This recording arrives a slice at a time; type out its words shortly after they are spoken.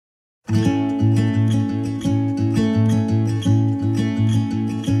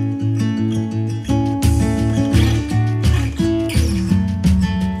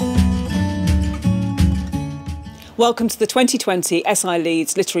Welcome to the 2020 SI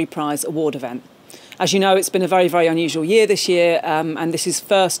Leeds Literary Prize award event. As you know, it's been a very, very unusual year this year, and this is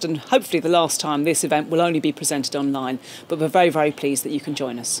first and hopefully the last time this event will only be presented online, but we're very, very pleased that you can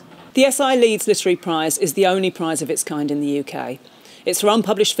join us. The SI Leeds Literary Prize is the only prize of its kind in the UK. It's for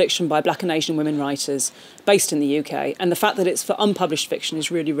unpublished fiction by Black and Asian women writers based in the UK, and the fact that it's for unpublished fiction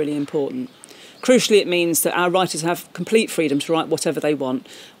is really, really important. Crucially, it means that our writers have complete freedom to write whatever they want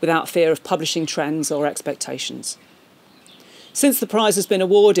without fear of publishing trends or expectations. Since the prize has been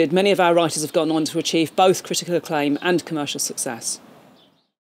awarded, many of our writers have gone on to achieve both critical acclaim and commercial success.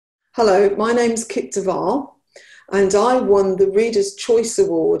 Hello, my name's Kit Duval, and I won the Reader's Choice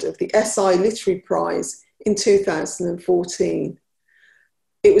Award of the SI Literary Prize in 2014.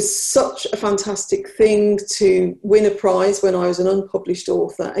 It was such a fantastic thing to win a prize when I was an unpublished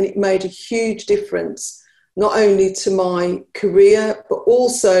author, and it made a huge difference, not only to my career, but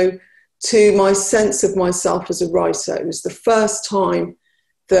also to my sense of myself as a writer. It was the first time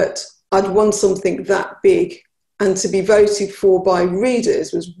that I'd won something that big, and to be voted for by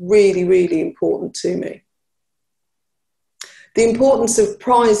readers was really, really important to me. The importance of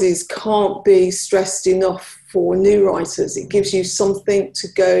prizes can't be stressed enough for new writers. It gives you something to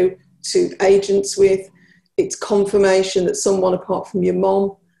go to agents with. It's confirmation that someone apart from your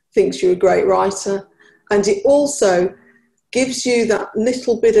mom thinks you're a great writer. And it also gives you that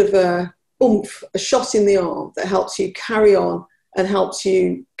little bit of a oomph, a shot in the arm that helps you carry on and helps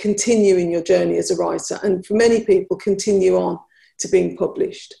you continue in your journey as a writer. And for many people, continue on to being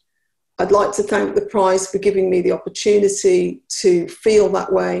published. I'd like to thank the prize for giving me the opportunity to feel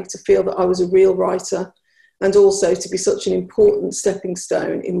that way, to feel that I was a real writer, and also to be such an important stepping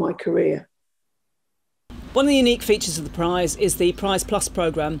stone in my career. One of the unique features of the prize is the Prize Plus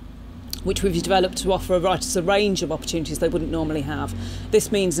programme, which we've developed to offer writers a range of opportunities they wouldn't normally have.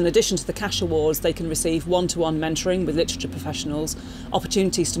 This means in addition to the cash awards, they can receive one-to-one mentoring with literature professionals,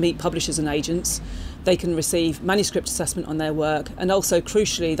 opportunities to meet publishers and agents, they can receive manuscript assessment on their work, and also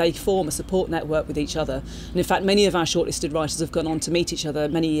crucially they form a support network with each other. And in fact many of our shortlisted writers have gone on to meet each other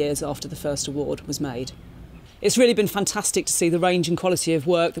many years after the first award was made. It's really been fantastic to see the range and quality of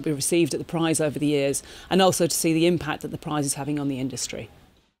work that we've received at the prize over the years, and also to see the impact that the prize is having on the industry.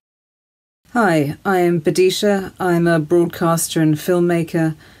 Hi, I am Badisha. I'm a broadcaster and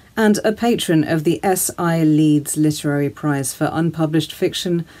filmmaker and a patron of the SI Leeds Literary Prize for unpublished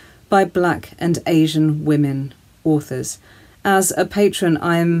fiction by Black and Asian women authors. As a patron,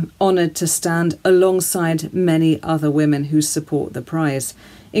 I am honoured to stand alongside many other women who support the prize,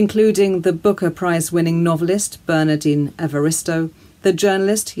 including the Booker Prize winning novelist Bernardine Evaristo, the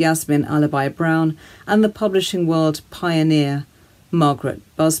journalist Yasmin Alabai Brown, and the publishing world pioneer Margaret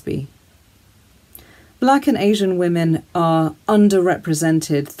Busby. Black and Asian women are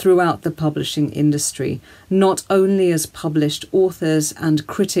underrepresented throughout the publishing industry, not only as published authors and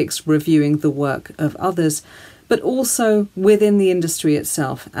critics reviewing the work of others, but also within the industry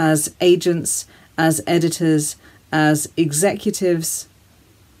itself, as agents, as editors, as executives,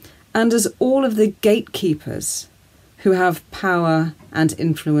 and as all of the gatekeepers who have power and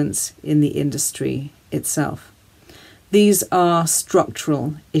influence in the industry itself. These are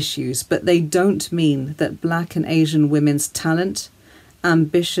structural issues, but they don't mean that Black and Asian women's talent,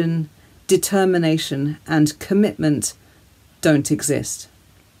 ambition, determination, and commitment don't exist.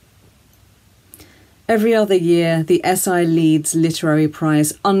 Every other year, the SI Leeds Literary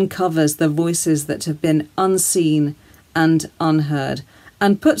Prize uncovers the voices that have been unseen and unheard,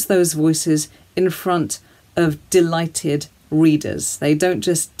 and puts those voices in front of delighted readers. They don't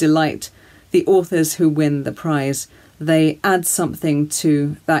just delight the authors who win the prize, they add something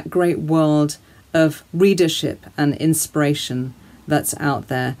to that great world of readership and inspiration that's out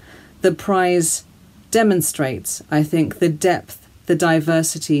there. The prize demonstrates, I think, the depth, the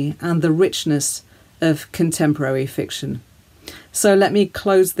diversity, and the richness of contemporary fiction. So let me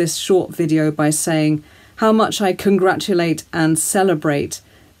close this short video by saying how much I congratulate and celebrate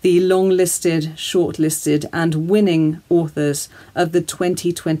the long-listed, shortlisted and winning authors of the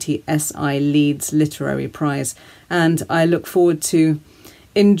 2020 SI Leeds Literary Prize. And I look forward to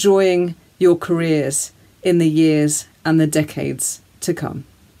enjoying your careers in the years and the decades to come.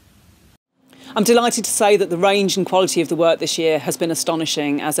 I'm delighted to say that the range and quality of the work this year has been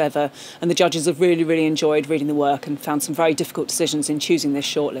astonishing as ever, and the judges have really, really enjoyed reading the work and found some very difficult decisions in choosing this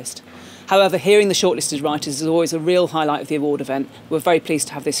shortlist. However, hearing the shortlisted writers is always a real highlight of the award event. We're very pleased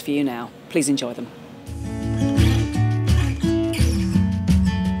to have this for you now. Please enjoy them.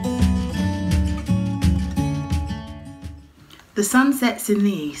 The Sun Sets in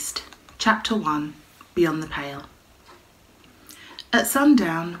the East, Chapter 1, Beyond the Pale. At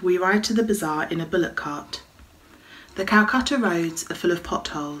sundown, we ride to the bazaar in a bullock cart. The Calcutta roads are full of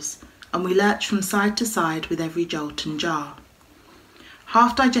potholes, and we lurch from side to side with every jolt and jar.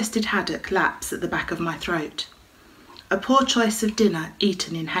 Half-digested haddock laps at the back of my throat. A poor choice of dinner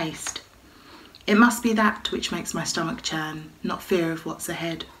eaten in haste. It must be that which makes my stomach churn, not fear of what's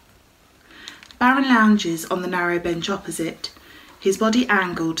ahead. Baron lounges on the narrow bench opposite, his body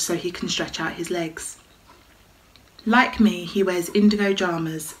angled so he can stretch out his legs. Like me, he wears indigo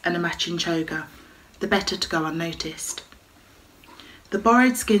jamas and a matching choga, the better to go unnoticed. The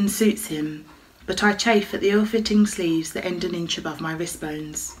borrowed skin suits him, but I chafe at the ill-fitting sleeves that end an inch above my wrist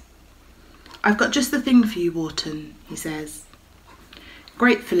bones. "I've got just the thing for you, Wharton," he says.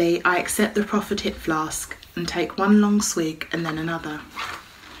 Gratefully, I accept the proffered hip flask and take one long swig and then another.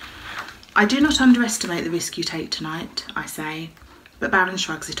 "I do not underestimate the risk you take tonight," I say, but Baron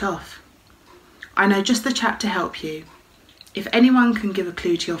shrugs it off. "I know just the chap to help you. If anyone can give a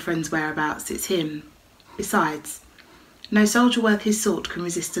clue to your friend's whereabouts, it's him. Besides, no soldier worth his salt can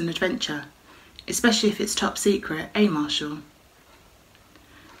resist an adventure, especially if it's top secret, eh, Marshal?"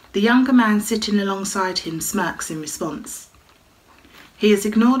 The younger man sitting alongside him smirks in response. He has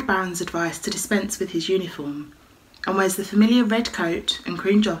ignored Baron's advice to dispense with his uniform and wears the familiar red coat and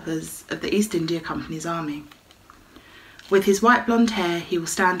cream joppers of the East India Company's army. With his white blonde hair, he will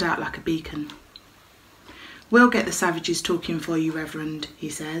stand out like a beacon. "We'll get the savages talking for you, Reverend," he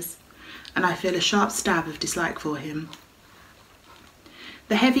says, and I feel a sharp stab of dislike for him.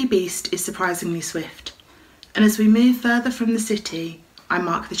 The heavy beast is surprisingly swift, and as we move further from the city, I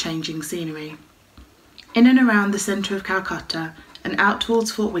mark the changing scenery. In and around the centre of Calcutta and out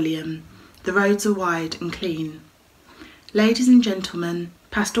towards Fort William, the roads are wide and clean. Ladies and gentlemen,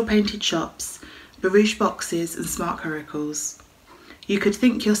 pastel-painted shops, barouche boxes and smart curricles. You could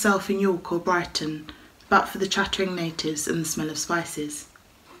think yourself in York or Brighton, but for the chattering natives and the smell of spices.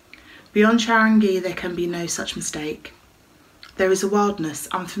 Beyond Charangi there can be no such mistake. There is a wildness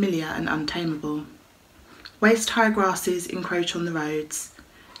unfamiliar and untamable. Waist-high grasses encroach on the roads,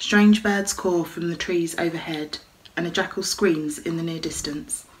 strange birds caw from the trees overhead, and a jackal screams in the near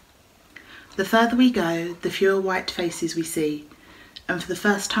distance. The further we go, the fewer white faces we see, and for the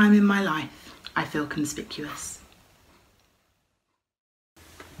first time in my life, I feel conspicuous.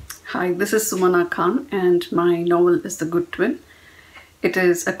 Hi, this is Sumana Khan, and my novel is The Good Twin. It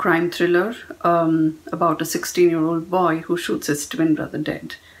is a crime thriller about a 16-year-old boy who shoots his twin brother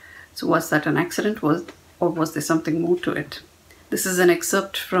dead. So was that an accident, or was there something more to it? This is an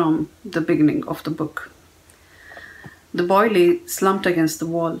excerpt from the beginning of the book. The boy lay slumped against the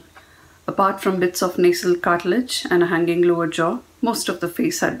wall. Apart from bits of nasal cartilage and a hanging lower jaw, most of the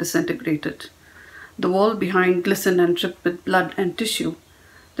face had disintegrated. The wall behind glistened and dripped with blood and tissue.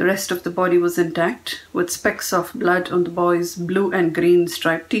 The rest of the body was intact, with specks of blood on the boy's blue and green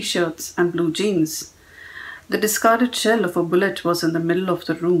striped t-shirts and blue jeans. The discarded shell of a bullet was in the middle of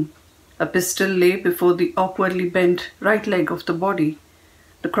the room. A pistol lay before the awkwardly bent right leg of the body.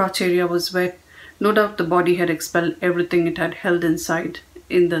 The crotch area was wet. No doubt the body had expelled everything it had held inside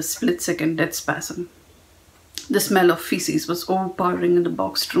in the split-second death spasm. The smell of feces was overpowering in the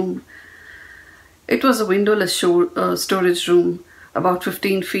boxed room. It was a windowless storage room, about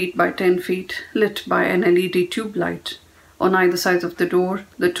 15 feet by 10 feet, lit by an LED tube light. On either side of the door,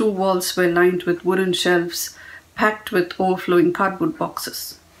 the two walls were lined with wooden shelves packed with overflowing cardboard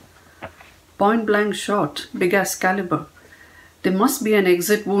boxes. Point-blank shot, big as caliber. There must be an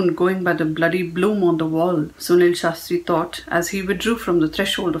exit wound going by the bloody bloom on the wall, Sunil Shastri thought as he withdrew from the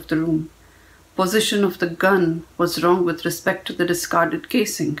threshold of the room. Position of the gun was wrong with respect to the discarded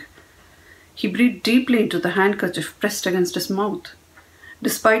casing. He breathed deeply into the handkerchief pressed against his mouth.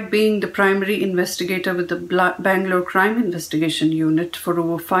 Despite being the primary investigator with the Bangalore Crime Investigation Unit for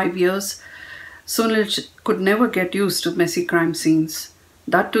over 5 years, Sunil could never get used to messy crime scenes.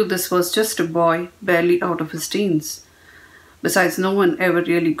 That too, this was just a boy, barely out of his teens. Besides, no one ever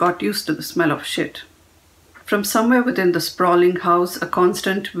really got used to the smell of shit. From somewhere within the sprawling house, a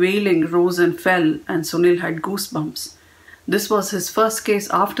constant wailing rose and fell, and Sunil had goosebumps. This was his first case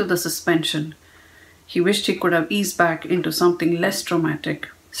after the suspension. He wished he could have eased back into something less traumatic,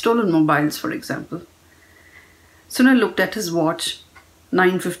 stolen mobiles, for example. Sunil looked at his watch,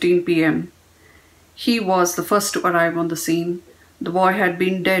 9:15 p.m. He was the first to arrive on the scene. The boy had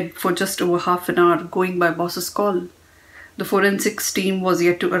been dead for just over half an hour, going by boss's call. The forensics team was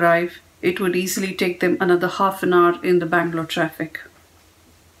yet to arrive. It would easily take them another half an hour in the Bangalore traffic.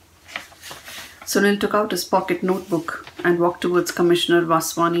 Sunil took out his pocket notebook and walked towards Commissioner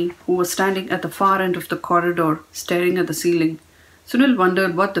Vaswani, who was standing at the far end of the corridor, staring at the ceiling. Sunil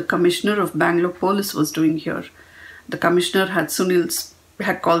wondered what the Commissioner of Bangalore Police was doing here. The Commissioner had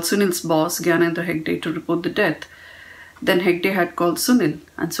called Sunil's boss, Gyanendra Hegde, to report the death. Then Hegde had called Sunil,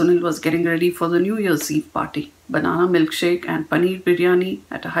 and Sunil was getting ready for the New Year's Eve party. Banana milkshake and paneer biryani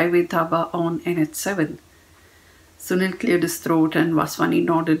at a highway dhaba on NH7. Sunil cleared his throat and Vaswani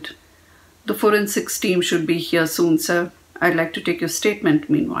nodded. The forensics team should be here soon, sir. I'd like to take your statement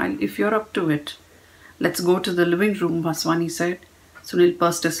meanwhile, if you're up to it. Let's go to the living room, Vaswani said. Sunil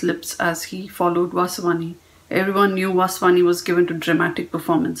pursed his lips as he followed Vaswani. Everyone knew Vaswani was given to dramatic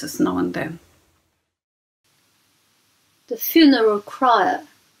performances now and then. The funeral crier.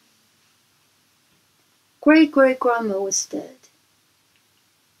 Great-great-grandma was dead.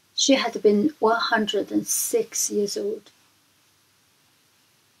 She had been 106 years old.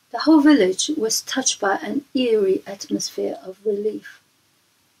 The whole village was touched by an eerie atmosphere of relief.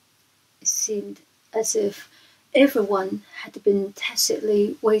 It seemed as if everyone had been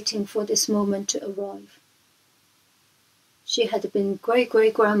tacitly waiting for this moment to arrive. She had been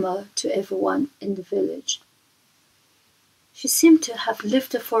great-great-grandma to everyone in the village. She seemed to have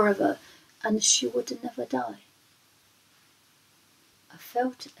lived forever, and she would never die. I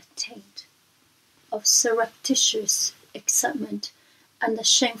felt a taint of surreptitious excitement and a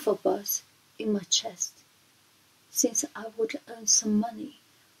shameful buzz in my chest, since I would earn some money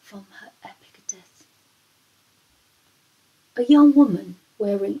from her epic death. A young woman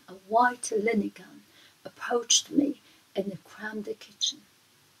wearing a white linen gown approached me in the crammed kitchen.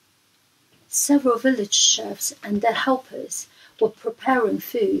 Several village chefs and their helpers were preparing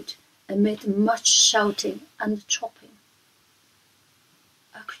food amid much shouting and chopping.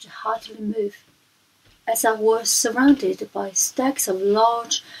 I could hardly move, as I was surrounded by stacks of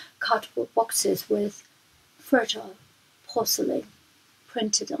large cardboard boxes with fragile porcelain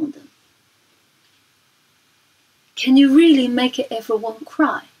printed on them. Can you really make everyone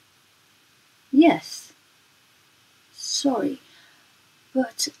cry? Yes. Sorry,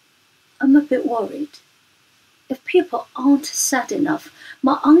 but I'm a bit worried. If people aren't sad enough,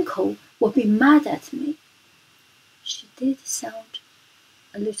 my uncle will be mad at me. She did sound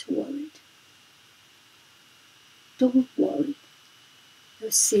a little worried. Don't worry.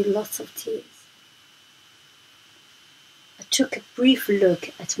 You'll see lots of tears. I took a brief look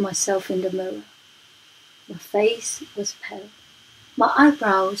at myself in the mirror. My face was pale. My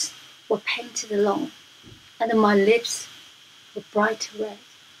eyebrows were painted long, and my lips were bright red.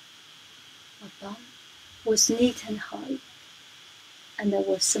 My bum was neat and high, and there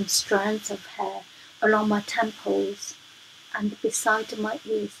were some strands of hair along my temples and beside my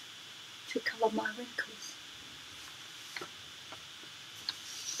ears to cover my wrinkles.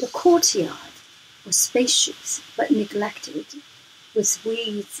 The courtyard was spacious but neglected, with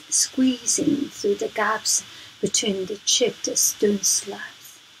weeds squeezing through the gaps between the chipped stone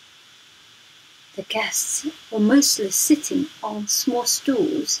slabs. The guests were mostly sitting on small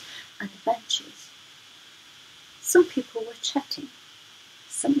stools and benches. Some people were chatting,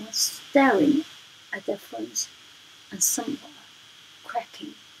 some were staring at their phones, and some were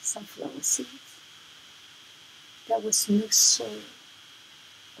cracking sunflower seeds. There was no sorrow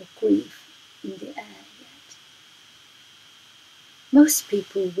or grief in the air yet. Most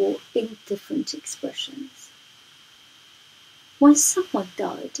people wore indifferent expressions. When someone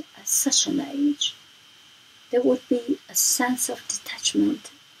died at such an age, there would be a sense of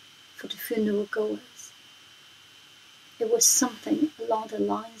detachment for the funeral goers. It was something along the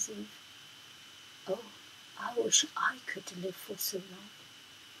lines of, oh, I wish I could live for so long.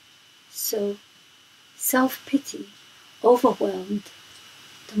 So self-pity overwhelmed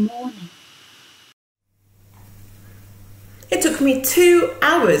the mourning. It took me 2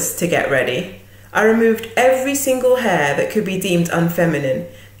 hours to get ready. I removed every single hair that could be deemed unfeminine,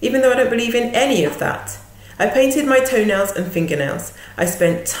 even though I don't believe in any of that. I painted my toenails and fingernails. I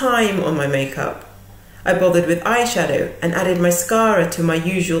spent time on my makeup. I bothered with eyeshadow and added mascara to my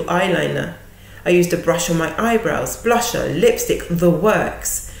usual eyeliner. I used a brush on my eyebrows, blusher, lipstick, the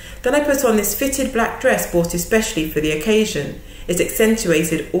works. Then I put on this fitted black dress bought especially for the occasion. It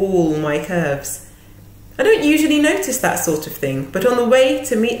accentuated all my curves. I don't usually notice that sort of thing, but on the way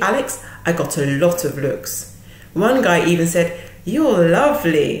to meet Alex, I got a lot of looks. One guy even said, "You're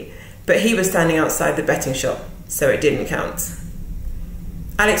lovely," but he was standing outside the betting shop, so it didn't count.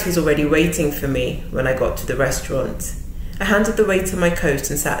 Alex was already waiting for me when I got to the restaurant. I handed the waiter my coat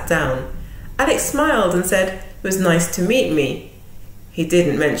and sat down. Alex smiled and said it was nice to meet me. He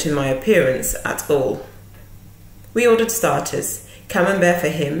didn't mention my appearance at all. We ordered starters, camembert for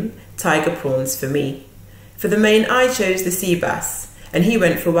him, tiger prawns for me. For the main I chose the sea bass, and he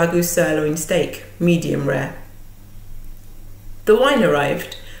went for Wagyu sirloin steak, medium rare. The wine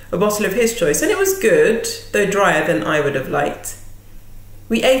arrived, a bottle of his choice, and it was good, though drier than I would have liked.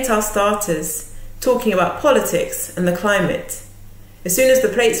 We ate our starters, talking about politics and the climate. As soon as the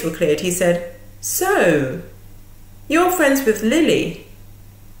plates were cleared, he said, "So, you're friends with Lily?"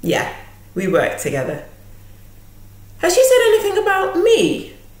 "Yeah, we work together." "Has she said anything about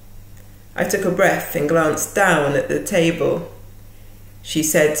me?" I took a breath and glanced down at the table. She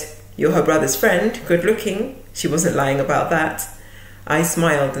said, "You're her brother's friend, good looking." She wasn't lying about that. I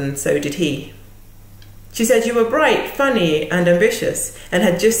smiled, and so did he. She said you were bright, funny, and ambitious, and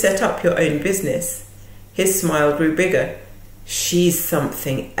had just set up your own business. His smile grew bigger. "She's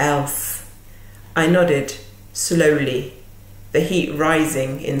something else." I nodded, slowly, the heat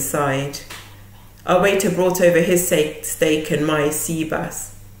rising inside. Our waiter brought over his steak and my sea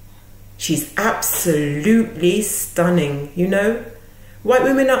bass. "She's absolutely stunning, you know? White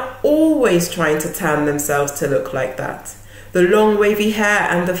women are always trying to tan themselves to look like that. The long wavy hair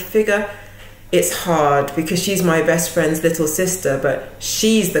and the figure. It's hard because she's my best friend's little sister, but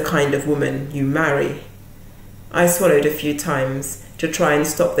she's the kind of woman you marry." I swallowed a few times to try and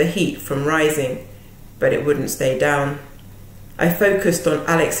stop the heat from rising, but it wouldn't stay down. I focused on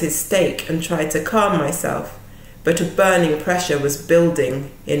Alex's steak and tried to calm myself, but a burning pressure was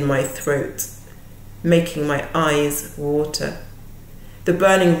building in my throat, making my eyes water. The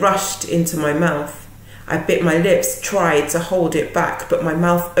burning rushed into my mouth. I bit my lips, tried to hold it back, but my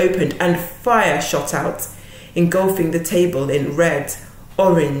mouth opened and fire shot out, engulfing the table in red,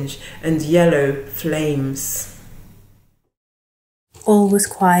 orange, and yellow flames. All was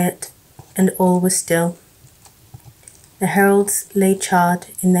quiet, and all was still. The heralds lay charred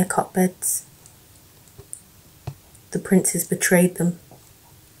in their cot-beds. The princes betrayed them.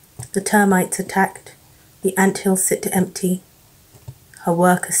 The termites attacked, the anthills sit empty, her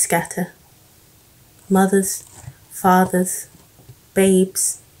workers scatter. Mothers, fathers,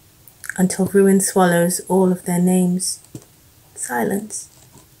 babes, until ruin swallows all of their names. Silence.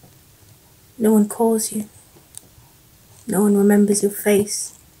 No one calls you. No one remembers your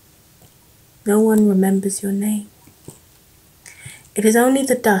face. No one remembers your name. It is only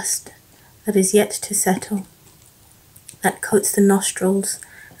the dust that is yet to settle, that coats the nostrils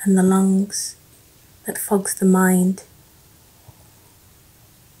and the lungs, that fogs the mind.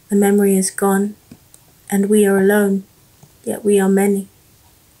 The memory is gone, and we are alone, yet we are many.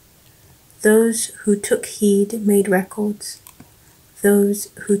 Those who took heed made records. Those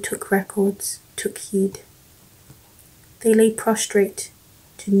who took records took heed. They lay prostrate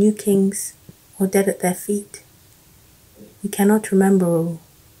to new kings or dead at their feet. We cannot remember all.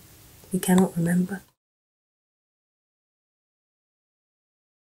 We cannot remember.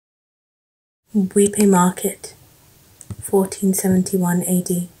 Buipe Market, 1471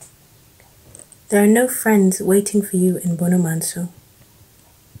 AD. There are no friends waiting for you in Bonomanso.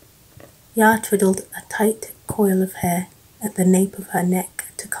 Ya twiddled a tight coil of hair at the nape of her neck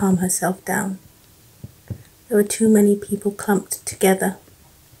to calm herself down. There were too many people clumped together.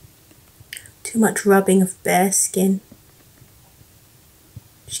 Too much rubbing of bare skin.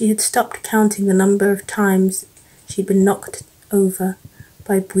 She had stopped counting the number of times she'd been knocked over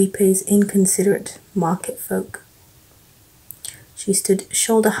by Buipe's inconsiderate market folk. She stood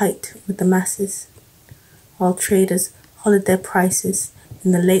shoulder height with the masses, while traders hollered their prices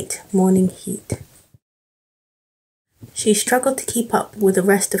in the late morning heat. She struggled to keep up with the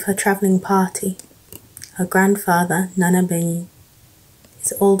rest of her travelling party, her grandfather, Nana Beni,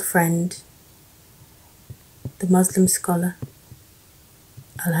 his old friend, the Muslim scholar,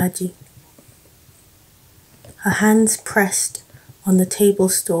 Al-Haji. Her hands pressed on the table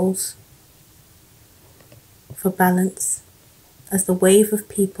stools for balance as the wave of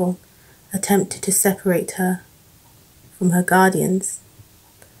people attempted to separate her from her guardians.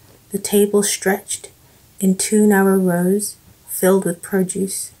 The table stretched in 2 narrow rows filled with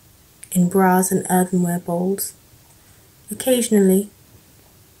produce in brass and earthenware bowls. Occasionally,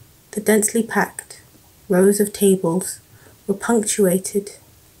 the densely packed rows of tables were punctuated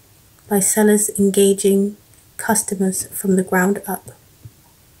by sellers engaging customers from the ground up.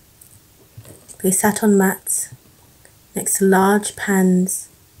 They sat on mats next to large pans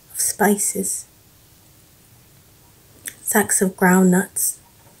of spices, sacks of ground nuts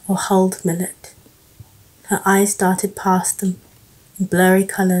or hulled millet. Her eyes darted past them in blurry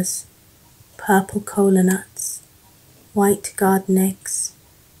colours, purple kola nuts, white garden eggs,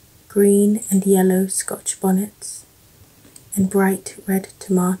 green and yellow Scotch bonnets, and bright red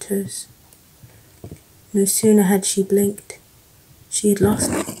tomatoes. No sooner had she blinked, she had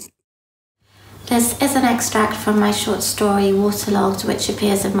lost it. This is an extract from my short story Waterlogged, which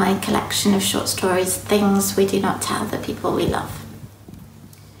appears in my collection of short stories, Things We Do Not Tell the People We Love.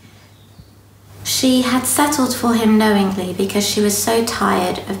 She had settled for him knowingly because she was so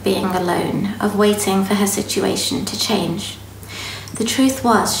tired of being alone, of waiting for her situation to change. The truth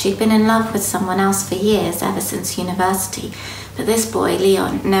was, she'd been in love with someone else for years, ever since university, but this boy,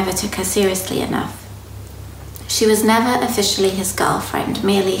 Leon, never took her seriously enough. She was never officially his girlfriend,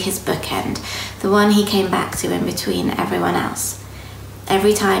 merely his bookend, the one he came back to in between everyone else.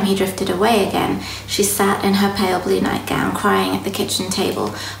 Every time he drifted away again, she sat in her pale blue nightgown, crying at the kitchen table,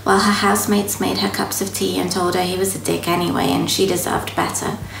 while her housemates made her cups of tea and told her he was a dick anyway and she deserved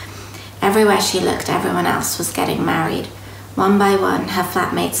better. Everywhere she looked, everyone else was getting married. One by one, her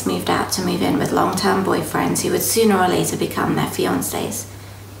flatmates moved out to move in with long-term boyfriends who would sooner or later become their fiancés.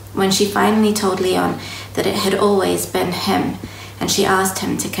 When she finally told Leon that it had always been him, and she asked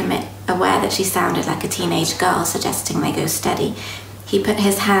him to commit, aware that she sounded like a teenage girl suggesting they go steady, he put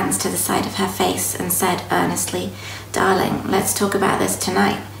his hands to the side of her face and said earnestly, "Darling, let's talk about this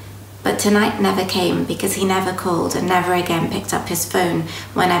tonight." But tonight never came because he never called and never again picked up his phone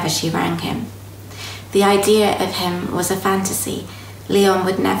whenever she rang him. The idea of him was a fantasy. Leon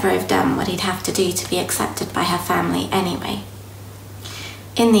would never have done what he'd have to do to be accepted by her family anyway.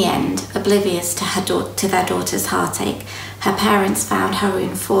 In the end, oblivious to their daughter's heartache, her parents found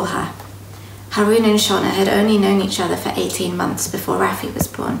Haroon for her. Haroon and Shona had only known each other for 18 months before Rafi was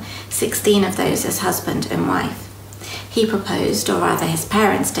born, 16 of those as husband and wife. He proposed, or rather his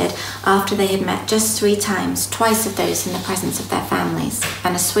parents did, after they had met just 3 times, twice of those in the presence of their families,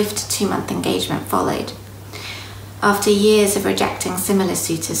 and a swift 2-month engagement followed. After years of rejecting similar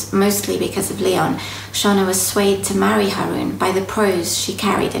suitors, mostly because of Leon, Shona was swayed to marry Haroon by the pros she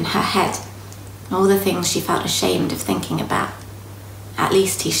carried in her head, all the things she felt ashamed of thinking about. At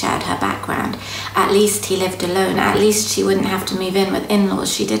least he shared her background. At least he lived alone. At least she wouldn't have to move in with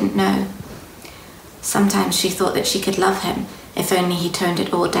in-laws she didn't know. Sometimes she thought that she could love him, if only he toned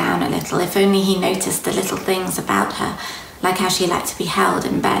it all down a little, if only he noticed the little things about her, like how she liked to be held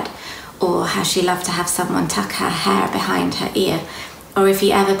in bed, or how she loved to have someone tuck her hair behind her ear, or if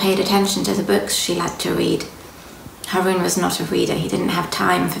he ever paid attention to the books she liked to read. Haroon was not a reader. He didn't have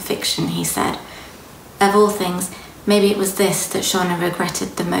time for fiction, he said. Of all things, maybe it was this that Shona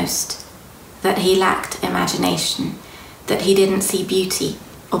regretted the most, that he lacked imagination, that he didn't see beauty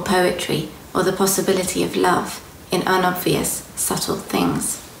or poetry or the possibility of love in unobvious, subtle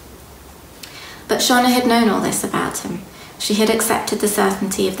things. But Shona had known all this about him. She had accepted the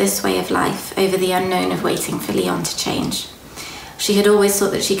certainty of this way of life over the unknown of waiting for Leon to change. She had always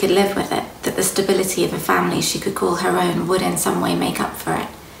thought that she could live with it, that the stability of a family she could call her own would in some way make up for it.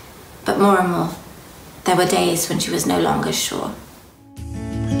 But more and more, there were days when she was no longer sure.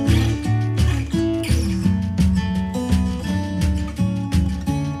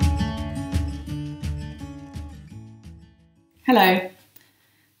 Hello,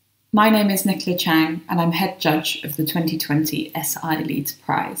 my name is Nicola Chang and I'm head judge of the 2020 SI Leeds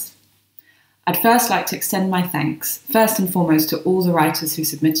Prize. I'd first like to extend my thanks, first and foremost, to all the writers who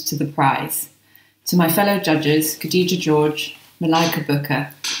submitted to the prize, to my fellow judges Khadija George, Malaika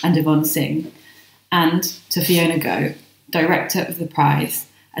Booker and Yvonne Singh, and to Fiona Go, director of the prize,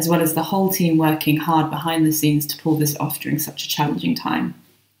 as well as the whole team working hard behind the scenes to pull this off during such a challenging time.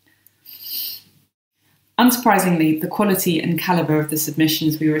 Unsurprisingly, the quality and calibre of the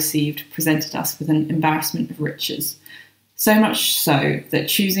submissions we received presented us with an embarrassment of riches, so much so that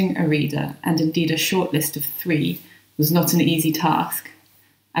choosing a reader, and indeed a shortlist of 3, was not an easy task.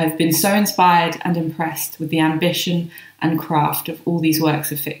 I've been so inspired and impressed with the ambition and craft of all these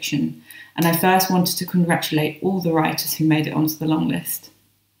works of fiction, and I first wanted to congratulate all the writers who made it onto the long list.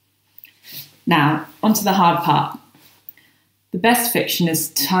 Now, onto the hard part. The best fiction is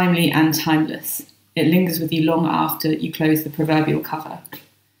timely and timeless. It lingers with you long after you close the proverbial cover.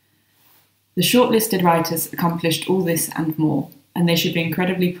 The shortlisted writers accomplished all this and more, and they should be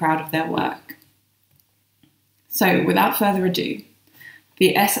incredibly proud of their work. So, without further ado,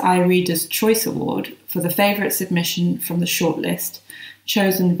 the SI Reader's Choice Award for the favourite submission from the shortlist,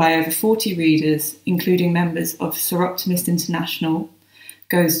 chosen by over 40 readers, including members of Soroptimist International,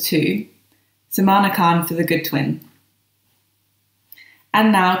 goes to Samana Khan for The Good Twin.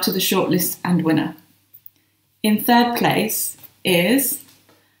 And now to the shortlist and winner. In 3rd place is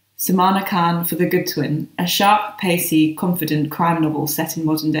Samana Khan for The Good Twin, a sharp, pacey, confident crime novel set in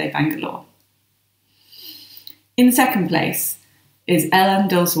modern-day Bangalore. In 2nd place is Ellen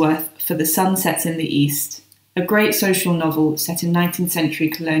Dulsworth for The Sun Sets in the East, a great social novel set in 19th century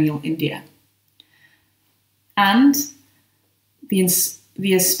colonial India. And the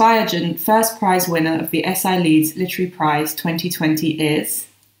Aspiragent first prize winner of the SI Leeds Literary Prize 2020 is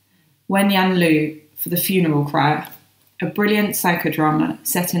Wen Yan Lu for The Funeral Crier, a brilliant psychodrama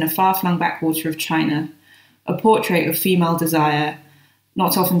set in a far-flung backwater of China, a portrait of female desire,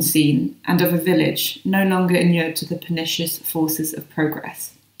 not often seen, and of a village no longer inured to the pernicious forces of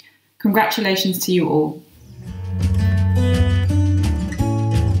progress. Congratulations to you all.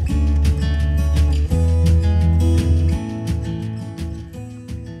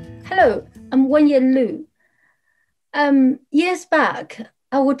 Hello, I'm Wenyan Lu. Years back,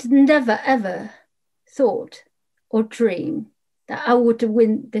 I would never ever thought or dream that I would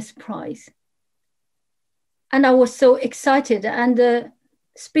win this prize. And I was so excited and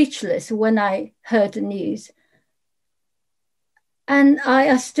speechless when I heard the news. And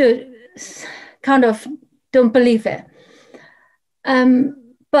I stood, kind of don't believe it.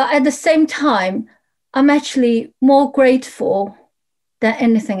 But at the same time, I'm actually more grateful than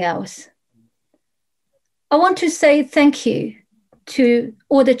anything else. I want to say thank you to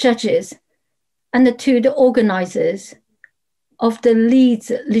all the judges and to the organizers of the Leeds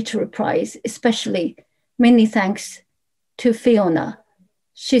Literary Prize, especially many thanks to Fiona.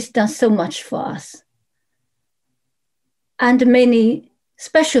 She's done so much for us. And many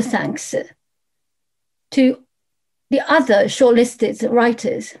special thanks to the other shortlisted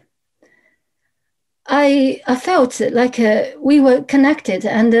writers. I felt like we were connected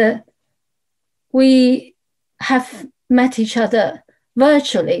and we have met each other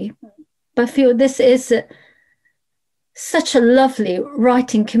virtually, but feel this is such a lovely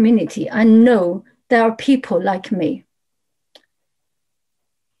writing community. I know there are people like me.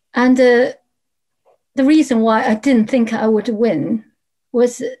 And the reason why I didn't think I would win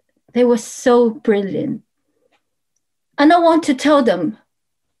was they were so brilliant. And I want to tell them,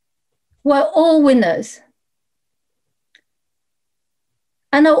 we're all winners.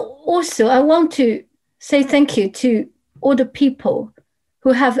 And I want to say thank you to all the people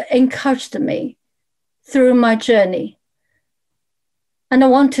who have encouraged me through my journey. And I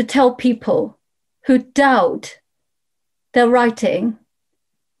want to tell people who doubt their writing,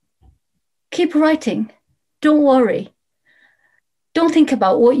 keep writing. Don't worry. Don't think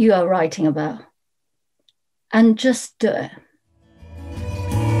about what you are writing about. And just do it.